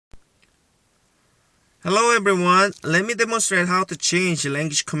Hello everyone, let me demonstrate how to change the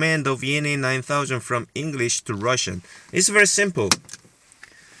language command of ENA-9000 from English to Russian. It's very simple.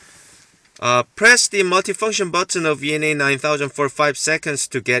 Press the multifunction button of ENA-9000 for 5 seconds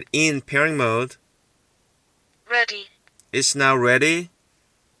to get in pairing mode. Ready. It's now ready.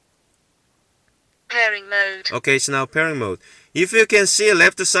 Pairing mode. Okay, it's now pairing mode. If you can see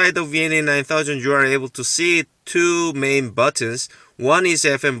left side of ENA-9000, you are able to see two main buttons. One is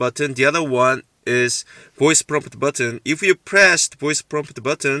FM button, the other one is voice prompt button. If you press the voice prompt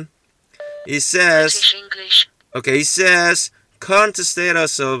button, it says British English. Okay, it says current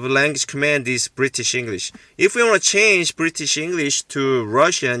status of language command is British English. If you want to change British English to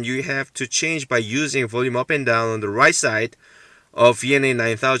Russian, you have to change by using volume up and down on the right side of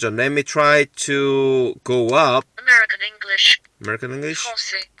ENA-9000. Let me try to go up. American English. American English.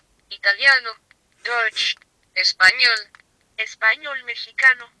 Francés. Italiano. Deutsch. Español. Español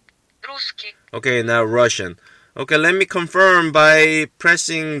mexicano. Ruski. Okay, now Russian. Okay, let me confirm by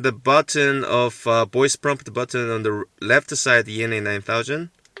pressing the button of voice prompt button on the left side ENA-9000.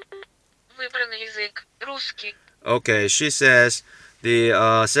 Выбранный язык. Русский. Okay, she says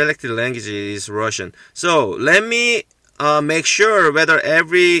the selected language is Russian. So let me make sure whether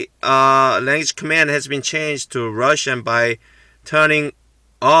every language command has been changed to Russian by turning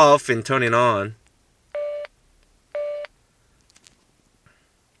off and turning on.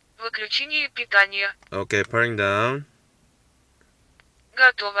 Выключение питания. Okay, pairing down.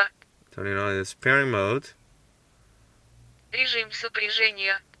 Готово. Turning on is pairing mode. Режим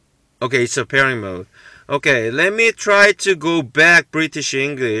сопряжения. Okay, it's a pairing mode. Okay, let me try to go back British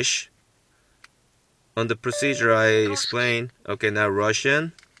English on the procedure I explained. Okay, now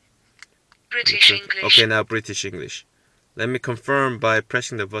Russian. British English. Okay, now British English. Let me confirm by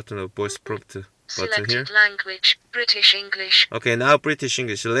pressing the button of voice prompt button here. Selected language. British English. Okay, now British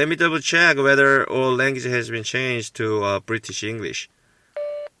English. So let me double check whether all language has been changed to British English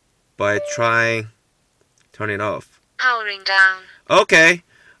by trying turning off. Powering down. Okay,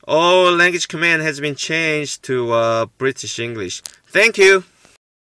 all language command has been changed to British English. Thank you.